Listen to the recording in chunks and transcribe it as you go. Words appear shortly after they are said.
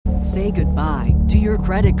Say goodbye to your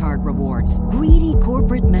credit card rewards. Greedy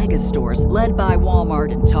corporate mega stores, led by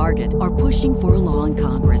Walmart and Target, are pushing for a law in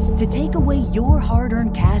Congress to take away your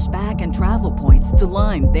hard-earned cash back and travel points to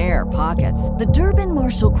line their pockets. The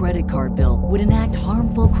Durbin-Marshall credit card bill would enact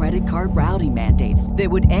harmful credit card routing mandates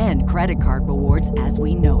that would end credit card rewards as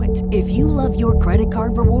we know it. If you love your credit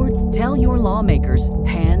card rewards, tell your lawmakers,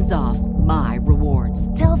 hands off my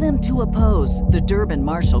rewards. Tell them to oppose the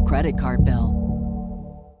Durbin-Marshall credit card bill.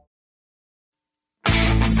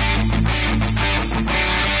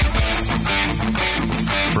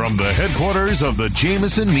 From the headquarters of the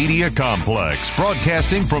Jameson Media Complex,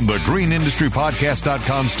 broadcasting from the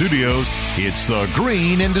GreenIndustryPodcast.com studios, it's the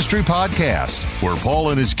Green Industry Podcast, where Paul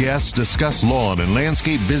and his guests discuss lawn and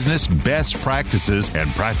landscape business best practices and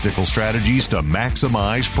practical strategies to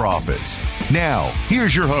maximize profits. Now,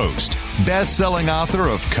 here's your host, best-selling author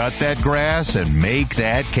of Cut That Grass and Make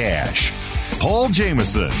That Cash, Paul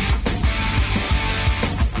Jameson.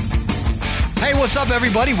 Hey, what's up,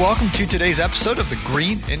 everybody? Welcome to today's episode of the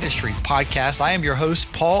Green Industry Podcast. I am your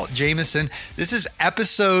host, Paul Jameson. This is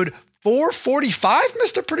episode 445,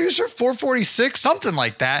 Mr. Producer, 446, something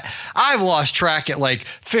like that. I've lost track at like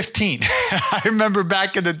 15. I remember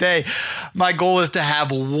back in the day, my goal is to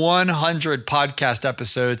have 100 podcast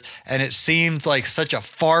episodes, and it seemed like such a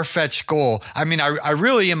far-fetched goal. I mean, I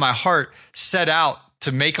really, in my heart, set out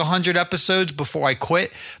to make 100 episodes before I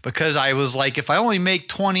quit, because I was like, if I only make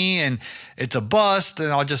 20 and it's a bust, then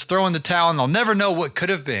I'll just throw in the towel and I'll never know what could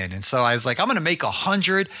have been. And so I was like, I'm going to make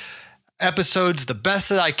 100 episodes the best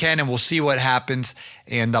that I can, and we'll see what happens.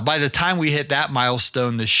 And by the time we hit that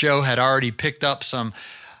milestone, the show had already picked up some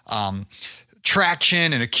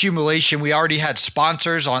traction and accumulation. We already had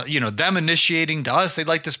sponsors on, them initiating to us. They'd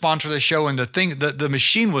like to sponsor the show, and the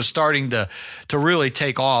machine was starting to really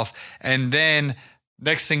take off. And then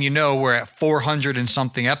next thing you know, we're at 400 and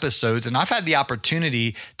something episodes. And I've had the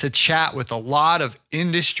opportunity to chat with a lot of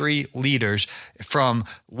industry leaders, from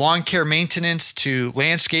lawn care maintenance to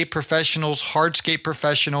landscape professionals, hardscape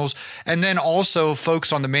professionals, and then also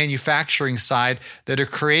folks on the manufacturing side that are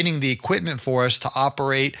creating the equipment for us to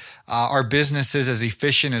operate our businesses as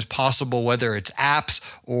efficient as possible, whether it's apps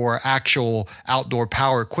or actual outdoor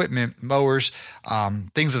power equipment, mowers,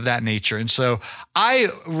 things of that nature. And so I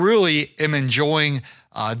really am enjoying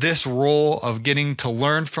this role of getting to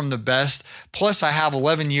learn from the best. Plus, I have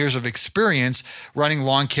 11 years of experience running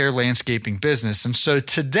lawn care landscaping business. And so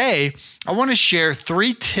today, I want to share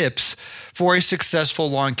 3 tips for a successful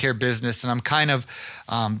lawn care business. And I'm kind of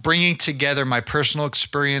bringing together my personal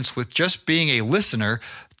experience with just being a listener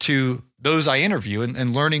to those I interview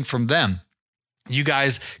and learning from them. You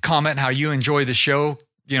guys comment how you enjoy the show,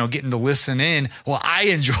 getting to listen in. Well, I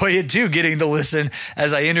enjoy it too, getting to listen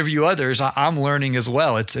as I interview others. I'm learning as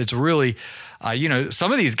well. It's really,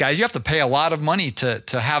 some of these guys, you have to pay a lot of money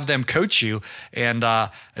to have them coach you. And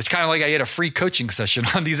it's kind of like I get a free coaching session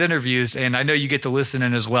on these interviews, and I know you get to listen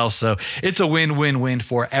in as well. So it's a win-win-win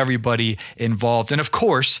for everybody involved. And of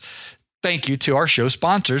course, thank you to our show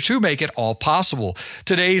sponsors who make it all possible.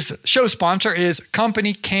 Today's show sponsor is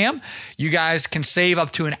Company Cam. You guys can save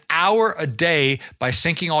up to an hour a day by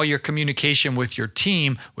syncing all your communication with your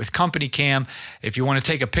team with Company Cam. If you want to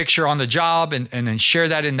take a picture on the job and then share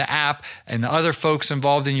that in the app, and the other folks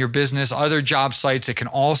involved in your business, other job sites, it can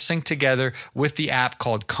all sync together with the app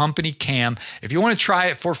called Company Cam. If you want to try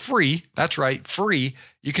it for free, that's right, free,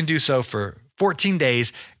 you can do so for 14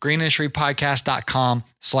 days,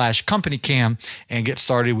 greenindustrypodcast.com/companycam, and get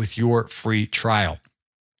started with your free trial.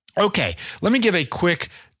 Okay, let me give a quick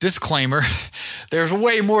disclaimer. There's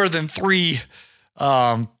way more than 3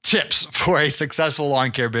 tips for a successful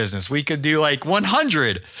lawn care business. We could do like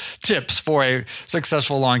 100 tips for a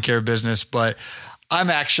successful lawn care business, but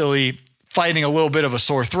I'm actually fighting a little bit of a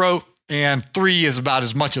sore throat, and 3 is about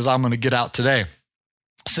as much as I'm going to get out today.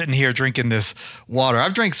 Sitting here drinking this water.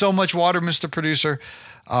 I've drank so much water, Mr. Producer.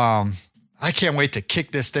 I can't wait to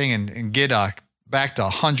kick this thing and get back to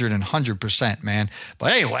 100%, man.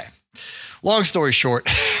 But anyway, long story short,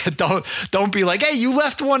 don't be like, hey, you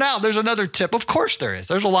left one out. There's another tip. Of course there is.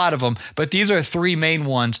 There's a lot of them, but these are 3 main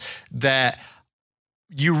ones that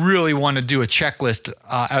you really want to do a checklist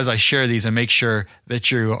as I share these, and make sure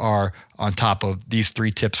that you are on top of these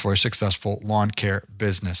 3 tips for a successful lawn care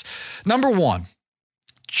business. Number 1,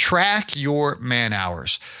 track your man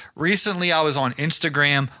hours. Recently, I was on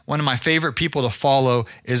Instagram. One of my favorite people to follow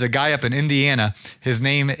is a guy up in Indiana. His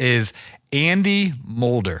name is Andy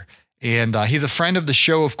Mulder. And he's a friend of the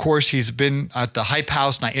show, of course. He's been at the Hype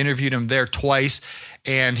House, and I interviewed him there twice.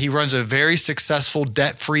 And he runs a very successful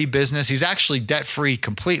debt-free business. He's actually debt-free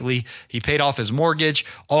completely. He paid off his mortgage,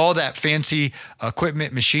 all that fancy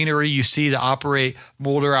equipment, machinery you see to operate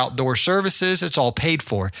Mulder Outdoor Services, it's all paid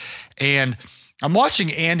for. And I'm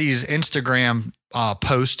watching Andy's Instagram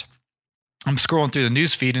post. I'm scrolling through the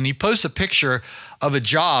news feed, and he posts a picture of a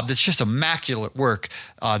job that's just immaculate work.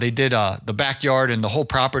 They did the backyard and the whole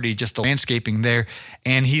property, just the landscaping there.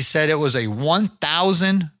 And he said it was a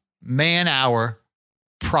 1,000 man-hour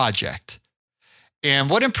project. And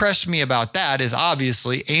what impressed me about that is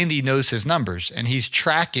obviously Andy knows his numbers, and he's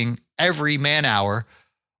tracking every man-hour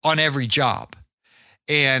on every job.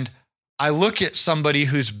 And I look at somebody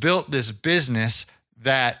who's built this business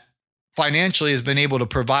that financially has been able to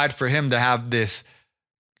provide for him to have this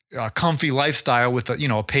comfy lifestyle with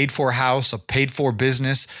a paid for house, a paid for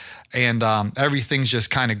business, and everything's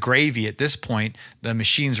just kind of gravy at this point. The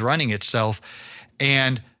machine's running itself.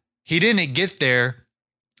 And he didn't get there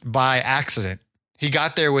by accident. He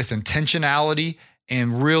got there with intentionality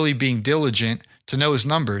and really being diligent to know his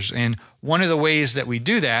numbers. And one of the ways that we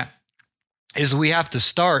do that is we have to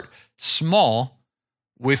start small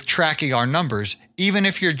with tracking our numbers. Even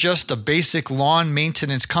if you're just a basic lawn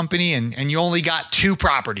maintenance company and you only got 2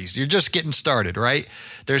 properties, you're just getting started, right?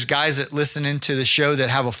 There's guys that listen into the show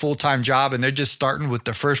that have a full-time job and they're just starting with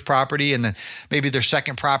their first property and then maybe their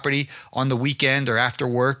second property on the weekend or after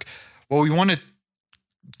work. Well, we want to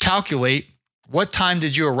calculate what time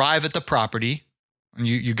did you arrive at the property. And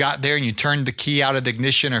you got there and you turned the key out of the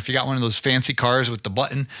ignition, or if you got one of those fancy cars with the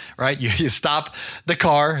button, right? You stop the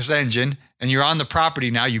car's engine and you're on the property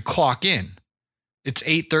now, you clock in. It's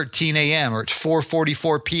 8:13 a.m. or it's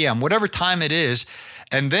 4:44 p.m., whatever time it is.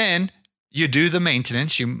 And then you do the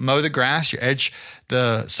maintenance. You mow the grass, you edge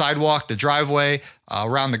the sidewalk, the driveway,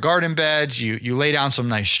 around the garden beds. You lay down some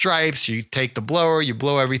nice stripes. You take the blower, you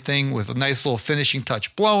blow everything with a nice little finishing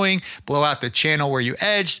touch blowing, blow out the channel where you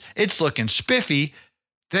edged. It's looking spiffy.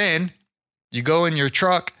 Then you go in your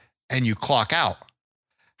truck and you clock out.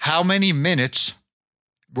 How many minutes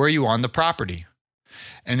were you on the property?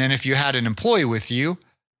 And then if you had an employee with you,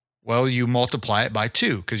 well, you multiply it by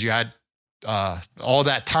 2 because you had all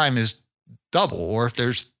that time is double. Or if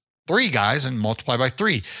there's 3 guys, and multiply by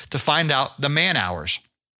 3 to find out the man hours.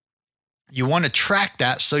 You want to track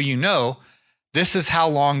that so you know this is how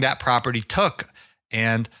long that property took.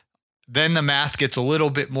 And then the math gets a little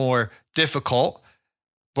bit more difficult,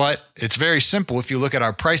 but it's very simple. If you look at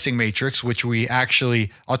our pricing matrix, which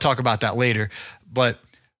I'll talk about that later. But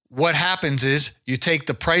what happens is you take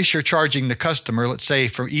the price you're charging the customer, let's say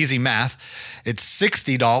for easy math, it's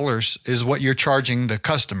 $60 is what you're charging the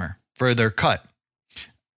customer for their cut.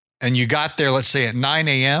 And you got there, let's say at 9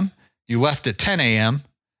 a.m., you left at 10 a.m.,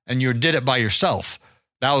 and you did it by yourself.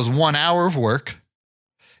 That was 1 hour of work.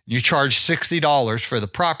 You charge $60 for the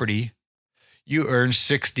property. You earn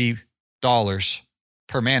 $60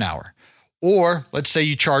 per man hour. Or let's say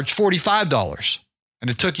you charge $45 and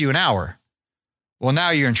it took you an hour. Well,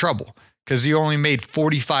 now you're in trouble because you only made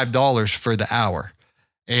 $45 for the hour.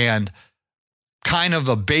 And kind of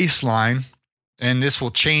a baseline, and this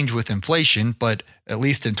will change with inflation, but at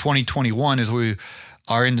least in 2021, as we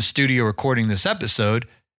are in the studio recording this episode,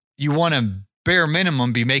 you want to bare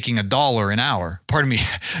minimum be making $1 an hour. Pardon me,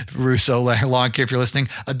 Russo, lawn care if you're listening,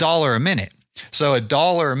 $1 a minute. So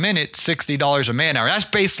 $1 a minute, $60 a man hour. That's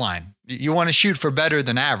baseline. You want to shoot for better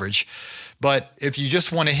than average. But if you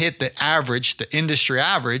just want to hit the average, the industry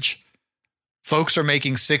average, folks are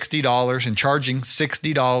making $60 and charging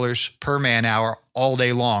 $60 per man hour all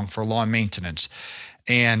day long for lawn maintenance.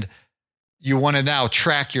 And you want to now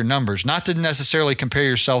track your numbers, not to necessarily compare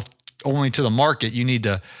yourself only to the market. You need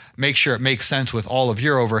to make sure it makes sense with all of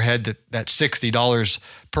your overhead, that $60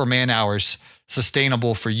 per man hour is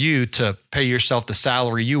sustainable for you to pay yourself the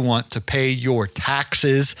salary you want, to pay your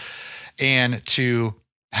taxes, and to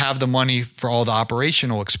have the money for all the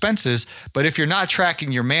operational expenses. But if you're not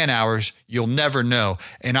tracking your man hours, you'll never know.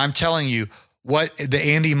 And I'm telling you, what the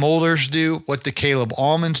Andy Mulders do, what the Caleb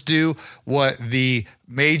Almonds do, what the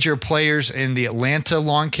major players in the Atlanta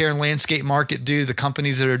lawn care and landscape market do, the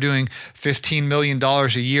companies that are doing $15 million a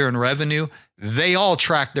year in revenue, they all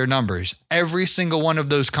track their numbers. Every single one of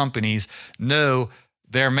those companies know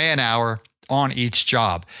their man hour on each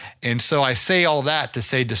job. And so I say all that to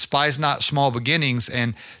say, despise not small beginnings,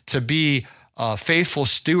 and to be a faithful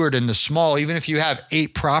steward in the small. Even if you have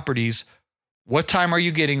 8 properties, what time are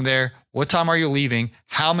you getting there? What time are you leaving?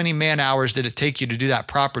 How many man hours did it take you to do that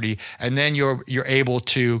property? And then you're able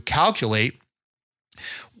to calculate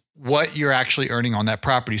what you're actually earning on that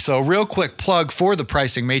property. So a real quick plug for the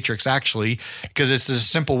pricing matrix, actually, because it's a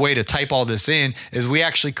simple way to type all this in, is we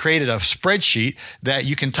actually created a spreadsheet that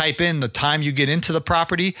you can type in the time you get into the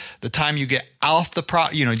property, the time you get off the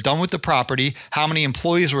done with the property, how many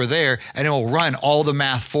employees were there, and it will run all the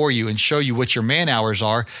math for you and show you what your man hours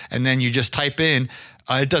are. And then you just type in,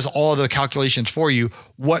 it does all the calculations for you,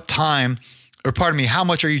 how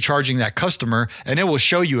much are you charging that customer? And it will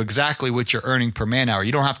show you exactly what you're earning per man hour.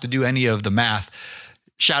 You don't have to do any of the math.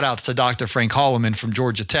 Shout outs to Dr. Frank Holloman from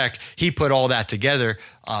Georgia Tech. He put all that together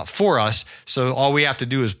for us. So all we have to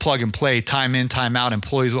do is plug and play, time in, time out,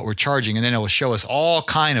 employees, what we're charging. And then it will show us all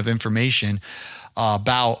kind of information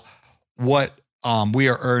about what we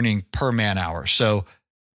are earning per man hour. So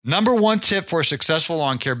number one tip for a successful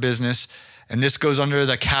lawn care business, and this goes under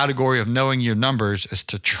the category of knowing your numbers, is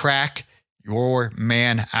to track your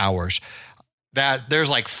man hours. That there's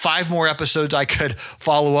like 5 more episodes I could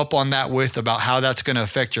follow up on that with about how that's going to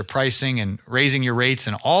affect your pricing and raising your rates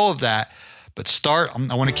and all of that. But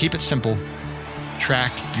I want to keep it simple.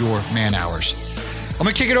 Track your man hours. I'm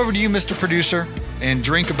going to kick it over to you, Mr. Producer, and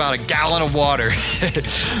drink about a gallon of water.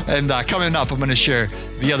 And coming up, I'm going to share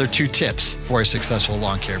the other 2 tips for a successful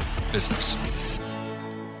lawn care business.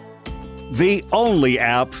 The only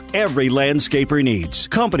app every landscaper needs.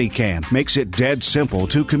 Company Cam makes it dead simple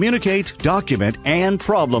to communicate, document, and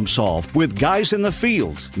problem solve with guys in the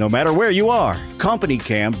field, no matter where you are. Company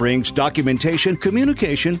Cam brings documentation,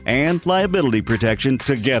 communication, and liability protection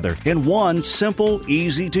together in one simple,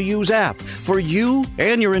 easy-to-use app for you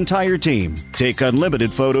and your entire team. Take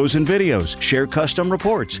unlimited photos and videos, share custom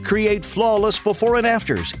reports, create flawless before and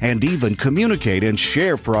afters, and even communicate and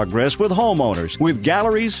share progress with homeowners with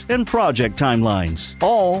galleries and project timelines,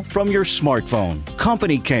 all from your smartphone.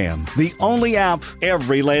 Company Cam, the only app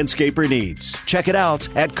every landscaper needs. Check it out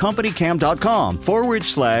at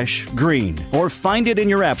companycam.com/green or find it in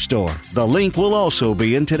your app store. The link will also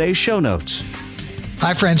be in today's show notes.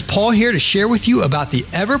 Hi friends, Paul here to share with you about the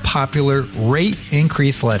ever popular rate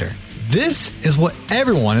increase letter. This is what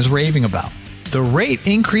everyone is raving about. The rate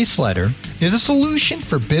increase letter is a solution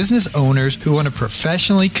for business owners who want to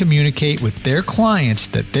professionally communicate with their clients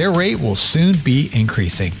that their rate will soon be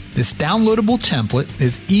increasing. This downloadable template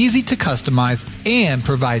is easy to customize and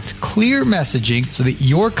provides clear messaging so that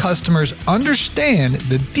your customers understand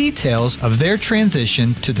the details of their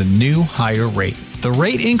transition to the new higher rate. The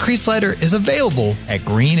rate increase letter is available at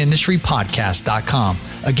greenindustrypodcast.com.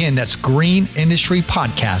 Again, that's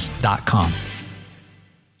greenindustrypodcast.com.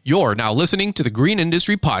 You're now listening to the Green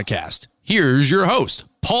Industry Podcast. Here's your host,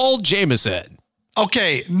 Paul Jameson.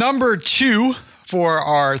 Okay, number 2 for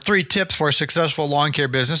our 3 tips for a successful lawn care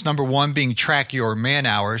business. Number 1 being track your man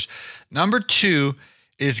hours. Number 2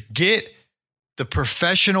 is get the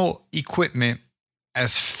professional equipment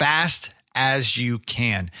as fast as you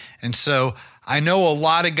can. And so I know a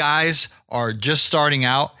lot of guys are just starting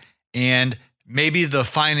out and maybe the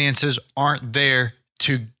finances aren't there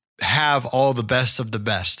to have all the best of the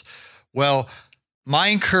best. Well, my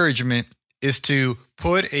encouragement is to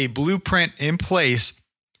put a blueprint in place.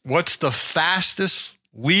 What's the fastest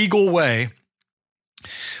legal way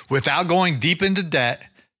without going deep into debt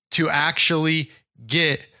to actually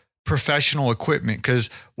get professional equipment?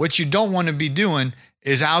 Because what you don't want to be doing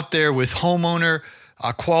is out there with homeowner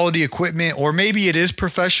quality equipment, or maybe it is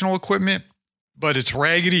professional equipment, but it's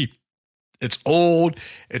raggedy, it's old,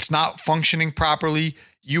 it's not functioning properly.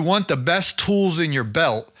 You want the best tools in your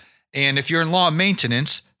belt. And if you're in lawn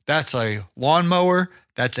maintenance, that's a lawnmower,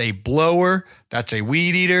 that's a blower, that's a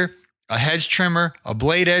weed eater, a hedge trimmer, a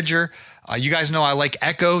blade edger. You guys know I like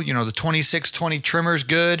Echo. The 2620 trimmer is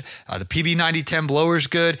good. The PB9010 blower is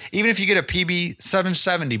good. Even if you get a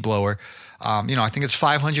PB770 blower, I think it's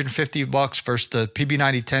 $550 versus the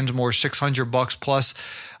PB9010's more $600 plus.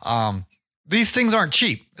 These things aren't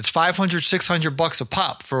cheap. It's $500, $600 a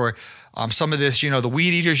pop for some of this, the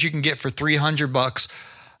weed eaters you can get for $300,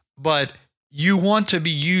 but you want to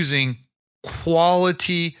be using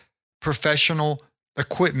quality professional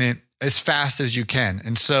equipment as fast as you can.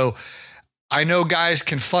 And so I know guys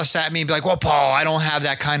can fuss at me and be like, well, Paul, I don't have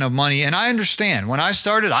that kind of money. And I understand. When I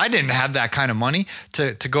started, I didn't have that kind of money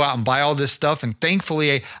to go out and buy all this stuff. And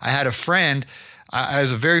thankfully, I had a friend, I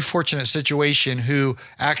was a very fortunate situation, who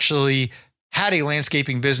actually had a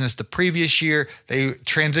landscaping business the previous year. They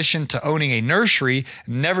transitioned to owning a nursery,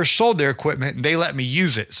 never sold their equipment, and they let me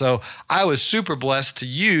use it. So I was super blessed to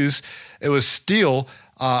use. It was Stihl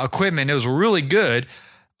equipment. It was really good.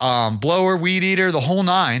 Blower, weed eater, the whole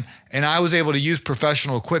 9. And I was able to use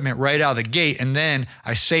professional equipment right out of the gate. And then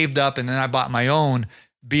I saved up and then I bought my own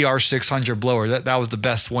BR600 blower. That was the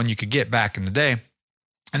best one you could get back in the day.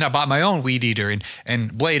 And I bought my own weed eater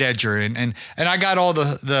and blade edger and I got all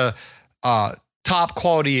the top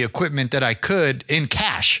quality equipment that I could in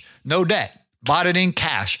cash, no debt, bought it in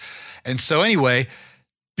cash. And so anyway,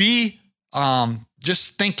 be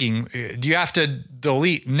just thinking, do you have to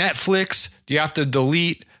delete Netflix? Do you have to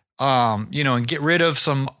delete, and get rid of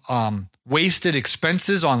some wasted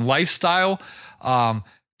expenses on lifestyle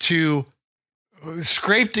to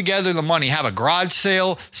scrape together the money, have a garage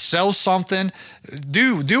sale, sell something,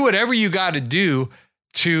 do whatever you got to do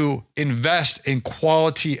to invest in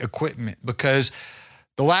quality equipment, because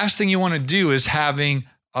the last thing you want to do is having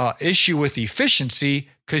an issue with efficiency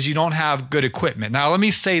because you don't have good equipment. Now, let me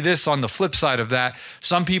say this on the flip side of that.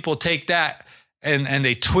 Some people take that and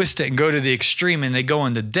they twist it and go to the extreme and they go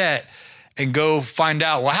into debt and go find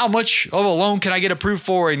out, well, how much of a loan can I get approved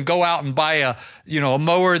for, and go out and buy a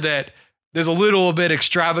mower that there's a little bit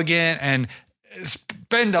extravagant and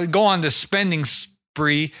go on this spending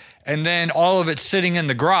spree, and then all of it's sitting in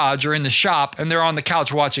the garage or in the shop and they're on the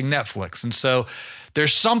couch watching Netflix. And so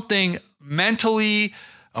there's something mentally,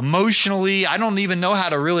 emotionally, I don't even know how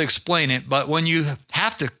to really explain it, but when you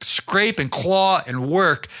have to scrape and claw and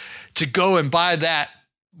work to go and buy that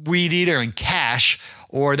weed eater in cash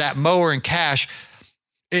or that mower in cash,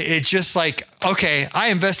 it's just like, okay, I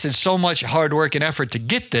invested so much hard work and effort to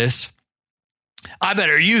get this, I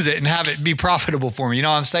better use it and have it be profitable for me. You know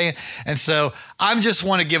what I'm saying? And so I just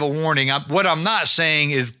want to give a warning. What I'm not saying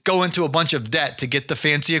is go into a bunch of debt to get the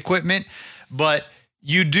fancy equipment, but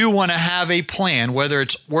you do want to have a plan, whether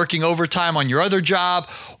it's working overtime on your other job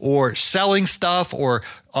or selling stuff or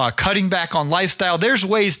cutting back on lifestyle. There's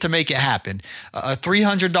ways to make it happen. A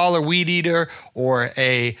 $300 weed eater or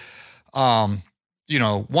a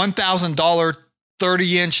 $1,000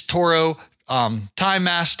 30-inch Toro Time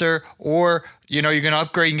Master, or you're going to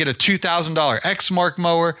upgrade and get a $2,000 Exmark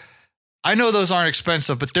mower. I know those aren't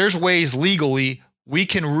expensive, but there's ways legally we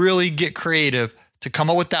can really get creative to come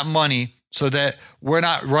up with that money so that we're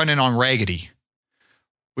not running on raggedy.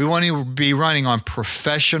 We want to be running on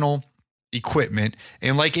professional equipment.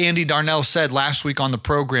 And like Andy Darnell said last week on the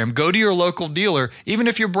program, go to your local dealer, even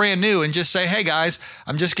if you're brand new, and just say, hey guys,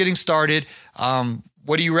 I'm just getting started.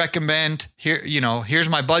 What do you recommend? Here's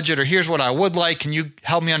my budget, or here's what I would like. Can you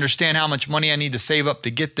help me understand how much money I need to save up to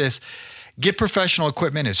get this? Get professional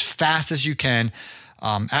equipment as fast as you can.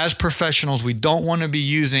 As professionals, we don't want to be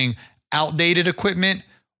using outdated equipment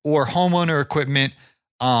or homeowner equipment.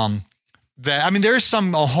 There's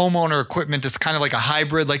some homeowner equipment that's kind of like a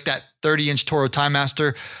hybrid, like that 30-inch Toro Time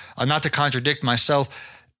Master. Not to contradict myself,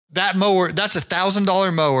 that mower, that's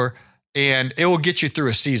 $1,000 mower, and it will get you through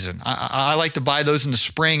a season. I like to buy those in the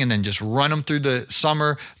spring and then just run them through the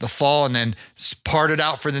summer, the fall, and then part it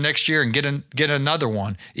out for the next year and get another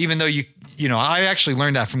one. Even though I actually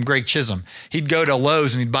learned that from Greg Chisholm. He'd go to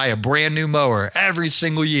Lowe's and he'd buy a brand new mower every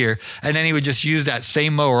single year, and then he would just use that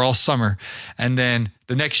same mower all summer. And then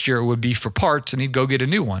the next year it would be for parts, and he'd go get a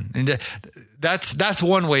new one. And that's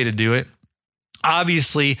one way to do it.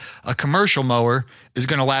 Obviously, a commercial mower is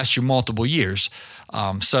going to last you multiple years.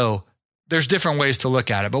 So there's different ways to look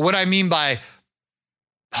at it. But what I mean by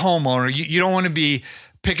homeowner, you don't want to be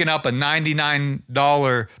picking up a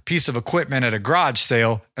 $99 piece of equipment at a garage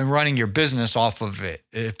sale and running your business off of it,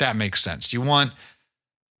 if that makes sense. You want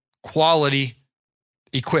quality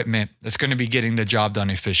equipment that's going to be getting the job done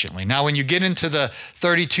efficiently. Now, when you get into the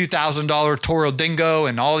 $32,000 Toro Dingo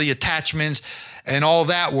and all the attachments and all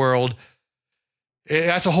that world,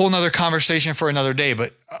 that's a whole nother conversation for another day.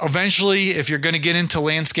 But eventually, if you're going to get into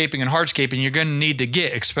landscaping and hardscaping, you're going to need to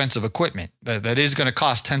get expensive equipment that is going to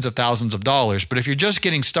cost tens of thousands of dollars. But if you're just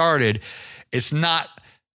getting started, it's not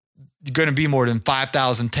going to be more than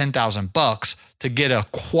 $5,000, $10,000 to get a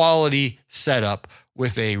quality setup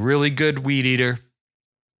with a really good weed eater,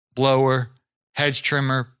 blower, hedge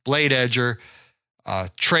trimmer, blade edger,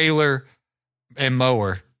 trailer, and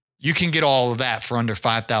mower. You can get all of that for under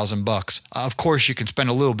 $5,000. Of course, you can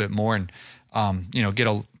spend a little bit more and, get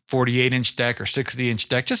a 48-inch deck or 60-inch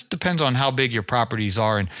deck. Just depends on how big your properties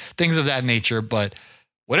are and things of that nature. But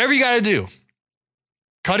whatever you got to do,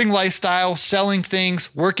 cutting lifestyle, selling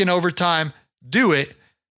things, working overtime, do it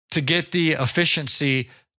to get the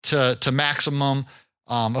efficiency to maximum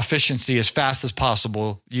efficiency as fast as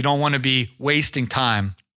possible. You don't want to be wasting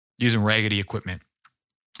time using raggedy equipment.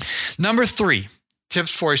 Number 3.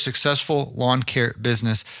 Tips for a successful lawn care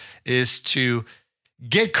business is to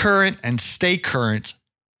get current and stay current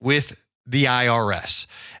with the IRS.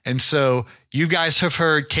 And so you guys have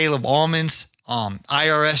heard Caleb Allman's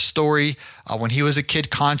IRS story when he was a kid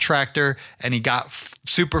contractor and he got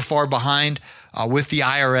super far behind with the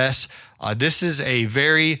IRS. This is a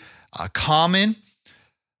very common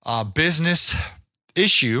business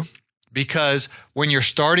issue, because when you're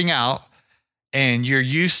starting out and you're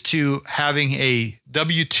used to having a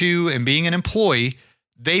W-2 and being an employee,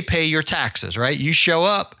 they pay your taxes, right? You show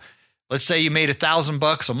up, let's say you made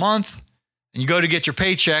 $1,000 a month, and you go to get your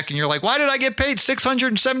paycheck and you're like, why did I get paid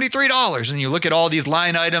 $673? And you look at all these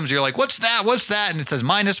line items, you're like, what's that? What's that? And it says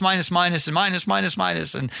minus, minus, minus, and minus, minus,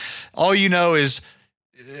 minus. And all you know is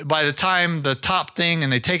by the time the top thing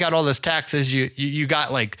and they take out all those taxes, you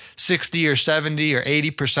got like 60 or 70 or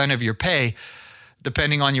 80% of your pay,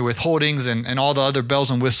 depending on your withholdings and all the other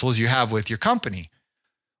bells and whistles you have with your company.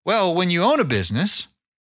 Well, when you own a business,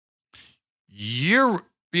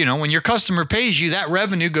 when your customer pays you, that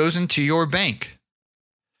revenue goes into your bank.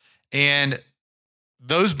 And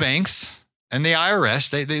those banks and the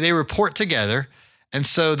IRS, they report together. And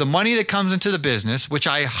so the money that comes into the business, which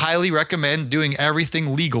I highly recommend doing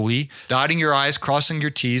everything legally, dotting your I's, crossing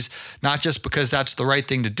your T's, not just because that's the right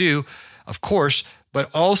thing to do, of course, but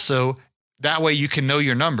also that way you can know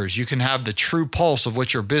your numbers. You can have the true pulse of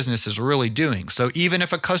what your business is really doing. So even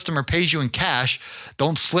if a customer pays you in cash,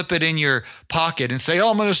 don't slip it in your pocket and say, oh,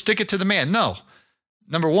 I'm going to stick it to the man. No.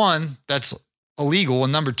 Number one, that's illegal.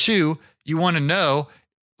 And number two, you want to know,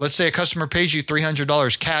 let's say a customer pays you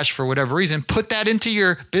 $300 cash for whatever reason, put that into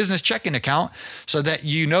your business checking account so that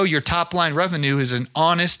you know your top line revenue is an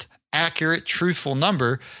honest, accurate, truthful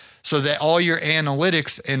number, so that all your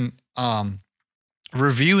analytics and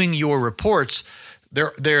reviewing your reports,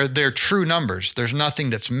 they're true numbers. There's nothing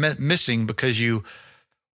that's missing because you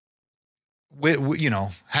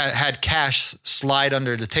had cash slide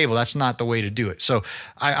under the table. That's not the way to do it. So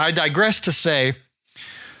I digress to say,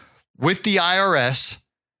 with the IRS,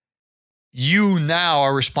 you now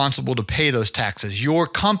are responsible to pay those taxes. Your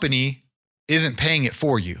company isn't paying it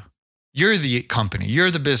for you. You're the company. You're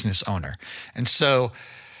the business owner. And so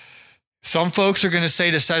some folks are going to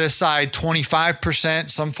say to set aside 25%.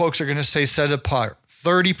 Some folks are going to say set apart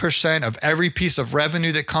 30% of every piece of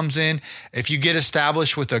revenue that comes in. If you get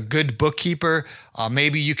established with a good bookkeeper,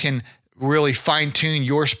 maybe you can really fine tune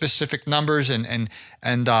your specific numbers and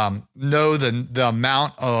know the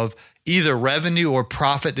amount of either revenue or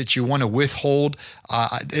profit that you want to withhold.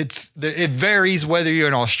 It varies whether you're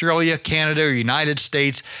in Australia, Canada, or United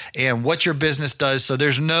States, and what your business does. So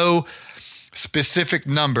there's no specific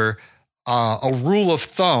number. A rule of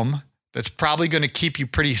thumb that's probably going to keep you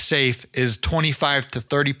pretty safe is 25 to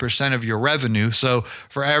 30% of your revenue. So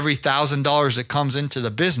for every $1,000 that comes into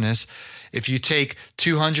the business, if you take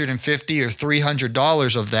 $250 or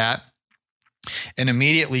 $300 of that and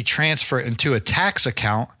immediately transfer it into a tax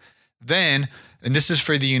account, then, and this is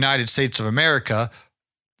for the United States of America,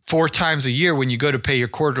 4 times a year when you go to pay your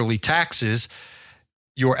quarterly taxes,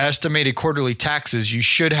 your estimated quarterly taxes, you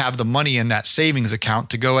should have the money in that savings account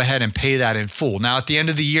to go ahead and pay that in full. Now, at the end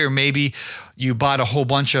of the year, maybe you bought a whole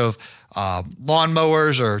bunch of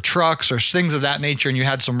lawnmowers or trucks or things of that nature, and you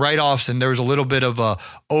had some write-offs, and there was a little bit of a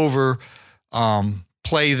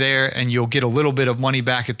play there, and you'll get a little bit of money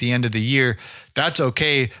back at the end of the year. That's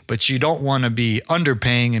okay, but you don't want to be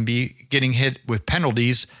underpaying and be getting hit with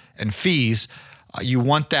penalties and fees. You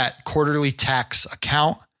want that quarterly tax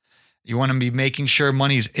account. You want to be making sure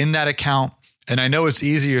money's in that account. And I know it's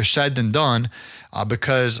easier said than done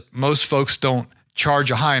because most folks don't charge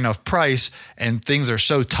a high enough price and things are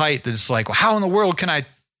so tight that it's like, well, how in the world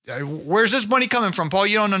where's this money coming from, Paul?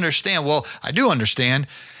 You don't understand. Well, I do understand.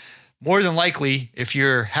 More than likely, if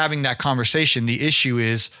you're having that conversation, the issue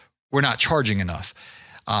is we're not charging enough.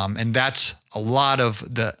 And that's a lot of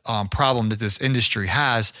the problem that this industry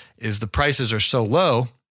has is the prices are so low.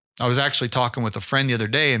 I was actually talking with a friend the other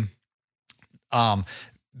day, and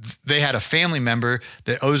they had a family member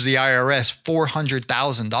that owes the IRS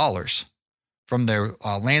 $400,000 from their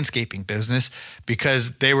landscaping business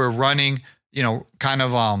because they were running, kind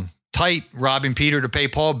of tight, robbing Peter to pay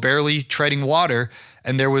Paul, barely treading water,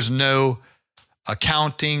 and there was no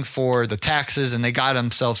accounting for the taxes, and they got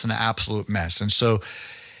themselves in an absolute mess. And so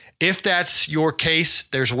if that's your case,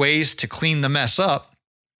 there's ways to clean the mess up,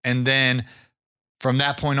 and then from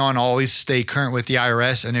that point on, always stay current with the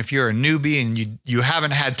IRS. And if you're a newbie and you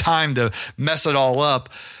haven't had time to mess it all up,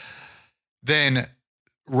 then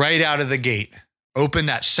right out of the gate, open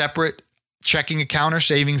that separate checking account or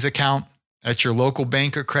savings account at your local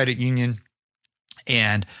bank or credit union.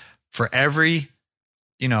 And for every,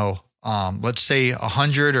 let's say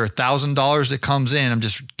 $100 or $1,000 that comes in, I'm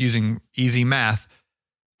just using easy math,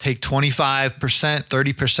 take 25%,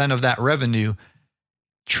 30% of that revenue,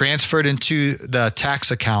 transfer it into the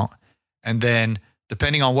tax account, and then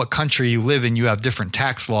depending on what country you live in, you have different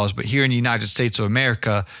tax laws. But here in the United States of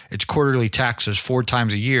America, it's quarterly taxes 4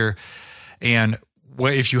 times a year. And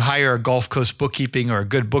if you hire a Gulf Coast bookkeeping or a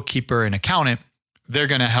good bookkeeper and accountant, they're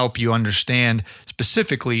going to help you understand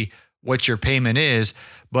specifically what your payment is.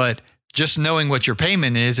 But just knowing what your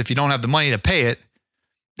payment is, if you don't have the money to pay it,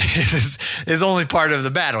 is only part of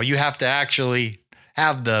the battle. You have to actually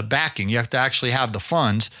have the backing. You have to actually have the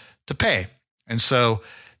funds to pay. And so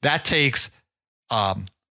that takes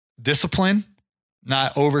discipline,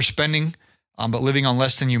 not overspending, but living on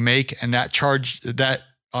less than you make. And that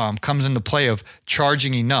comes into play of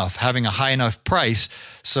charging enough, having a high enough price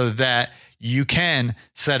so that you can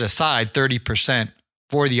set aside 30%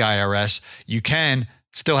 for the IRS. You can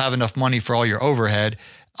still have enough money for all your overhead.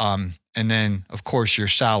 And then, of course, your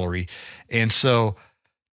salary. And so,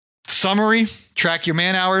 summary, track your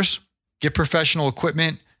man hours, get professional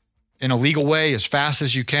equipment in a legal way as fast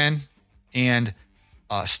as you can, and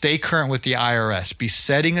stay current with the IRS. Be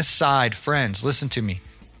setting aside, friends, listen to me,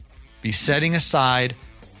 be setting aside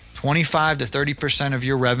 25 to 30% of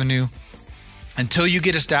your revenue until you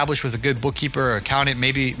get established with a good bookkeeper or accountant.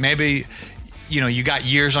 Maybe you got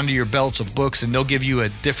years under your belts of books and they'll give you a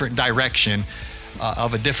different direction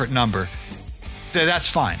of a different number. That's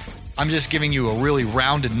fine. I'm just giving you a really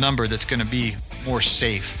rounded number that's going to be more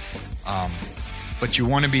safe. But you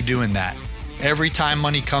want to be doing that every time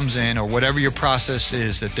money comes in, or whatever your process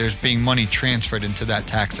is, that there's being money transferred into that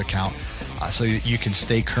tax account so you can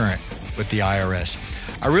stay current with the IRS.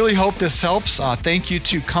 I really hope this helps. Thank you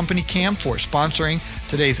to Company Cam for sponsoring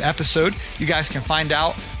today's episode. You guys can find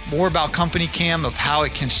out more about Company Cam, of how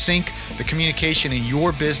it can sync the communication in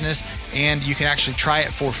your business, and you can actually try it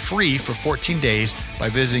for free for 14 days by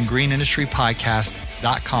visiting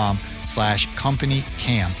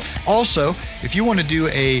greenindustrypodcast.com/companycam. Also, if you want to do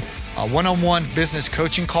a one-on-one business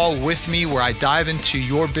coaching call with me where I dive into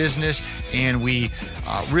your business and we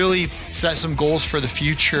really set some goals for the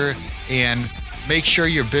future and make sure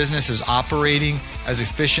your business is operating as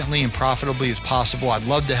efficiently and profitably as possible, I'd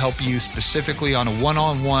love to help you specifically on a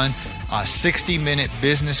one-on-one 60-minute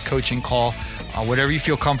business coaching call. Whatever you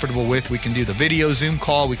feel comfortable with. We can do the video Zoom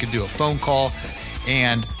call, we can do a phone call,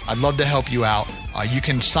 and I'd love to help you out. You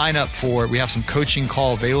can sign up for, we have some coaching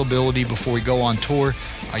call availability before we go on tour.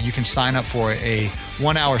 You can sign up for a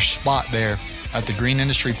 1-hour spot there at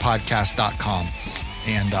thegreenindustrypodcast.com.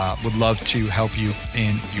 And would love to help you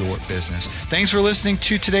in your business. Thanks for listening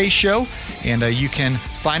to today's show. And you can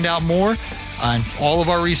find out more on all of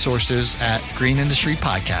our resources at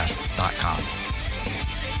greenindustrypodcast.com.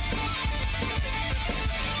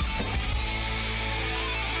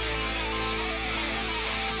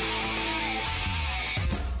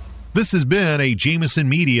 This has been a Jameson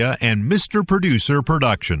Media and Mr. Producer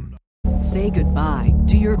production. Say goodbye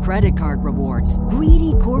to your credit card rewards.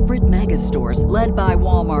 Greedy corporate mega stores, led by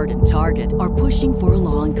Walmart and Target, are pushing for a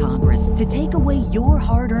law in Congress to take away your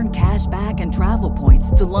hard-earned cash back and travel points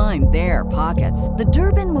to line their pockets. The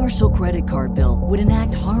Durbin-Marshall credit card bill would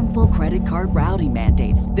enact harmful credit card routing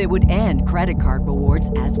mandates that would end credit card rewards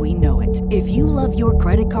as we know it. If you love your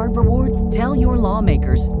credit card rewards, tell your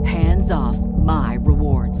lawmakers, hands off my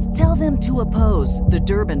rewards. Tell them to oppose the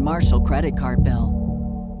Durbin-Marshall credit card bill.